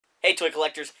Hey toy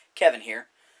collectors, Kevin here.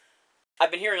 I've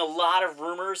been hearing a lot of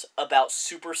rumors about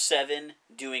Super7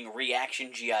 doing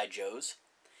ReAction G.I. Joes.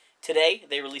 Today,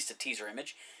 they released a teaser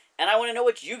image, and I want to know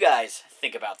what you guys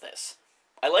think about this.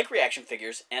 I like ReAction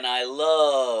figures, and I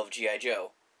love G.I.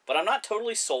 Joe, but I'm not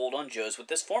totally sold on Joes with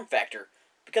this form factor,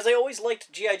 because I always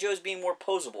liked G.I. Joes being more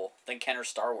posable than Kenner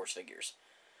Star Wars figures.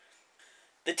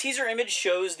 The teaser image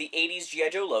shows the 80s G.I.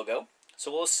 Joe logo,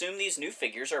 so we'll assume these new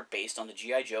figures are based on the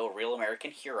G.I. Joe Real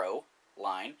American Hero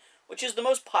line, which is the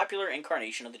most popular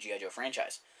incarnation of the G.I. Joe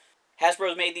franchise.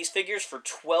 Hasbro's made these figures for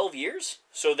 12 years,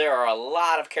 so there are a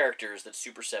lot of characters that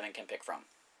Super7 can pick from.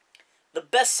 The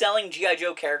best-selling G.I.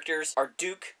 Joe characters are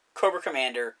Duke, Cobra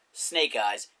Commander, Snake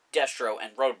Eyes, Destro,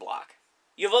 and Roadblock.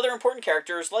 You have other important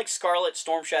characters like Scarlet,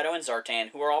 Storm Shadow, and Zartan,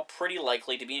 who are all pretty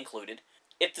likely to be included.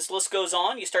 If this list goes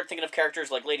on, you start thinking of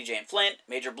characters like Lady Jane Flint,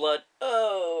 Major Blood.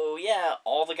 Oh, yeah,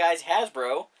 all the guys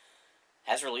Hasbro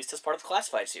has released as part of the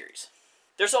Classified series.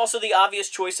 There's also the obvious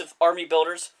choice of army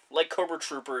builders, like Cobra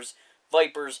Troopers,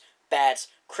 Vipers, Bats,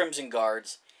 Crimson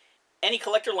Guards. Any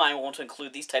collector line will want to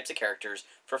include these types of characters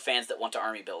for fans that want to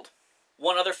army build.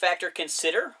 One other factor to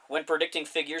consider when predicting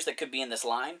figures that could be in this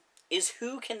line is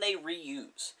who can they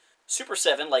reuse.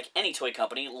 Super7, like any toy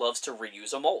company, loves to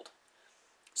reuse a mold.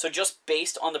 So just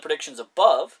based on the predictions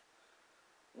above,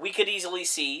 we could easily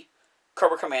see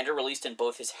Cobra Commander released in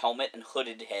both his helmet and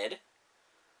hooded head.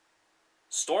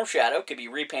 Storm Shadow could be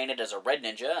repainted as a Red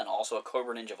Ninja and also a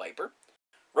Cobra Ninja Viper.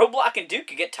 Roadblock and Duke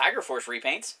could get Tiger Force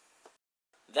repaints.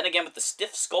 Then again, with the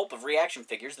stiff sculpt of ReAction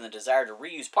figures and the desire to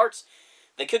reuse parts,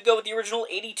 they could go with the original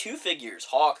 82 figures: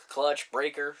 Hawk, Clutch,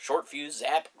 Breaker, Short Fuse,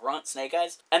 Zap, Grunt, Snake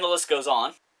Eyes, and the list goes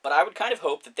on. But I would kind of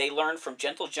hope that they learned from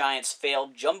Gentle Giant's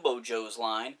failed Jumbo Joe's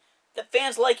line that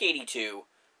fans like 82,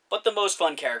 but the most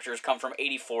fun characters come from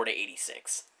 84 to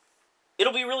 86.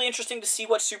 It'll be really interesting to see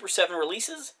what Super7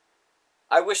 releases.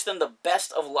 I wish them the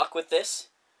best of luck with this.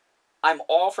 I'm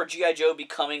all for G.I. Joe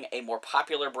becoming a more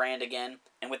popular brand again,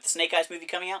 and with the Snake Eyes movie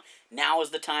coming out, now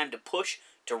is the time to push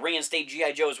to reinstate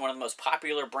G.I. Joe as one of the most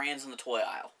popular brands in the toy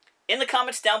aisle. In the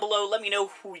comments down below, let me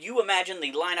know who you imagine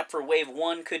the lineup for Wave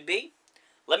 1 could be.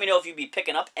 Let me know if you'd be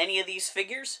picking up any of these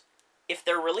figures, if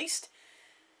they're released.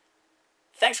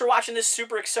 Thanks for watching this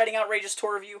super exciting, outrageous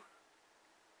toy review.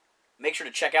 Make sure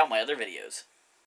to check out my other videos.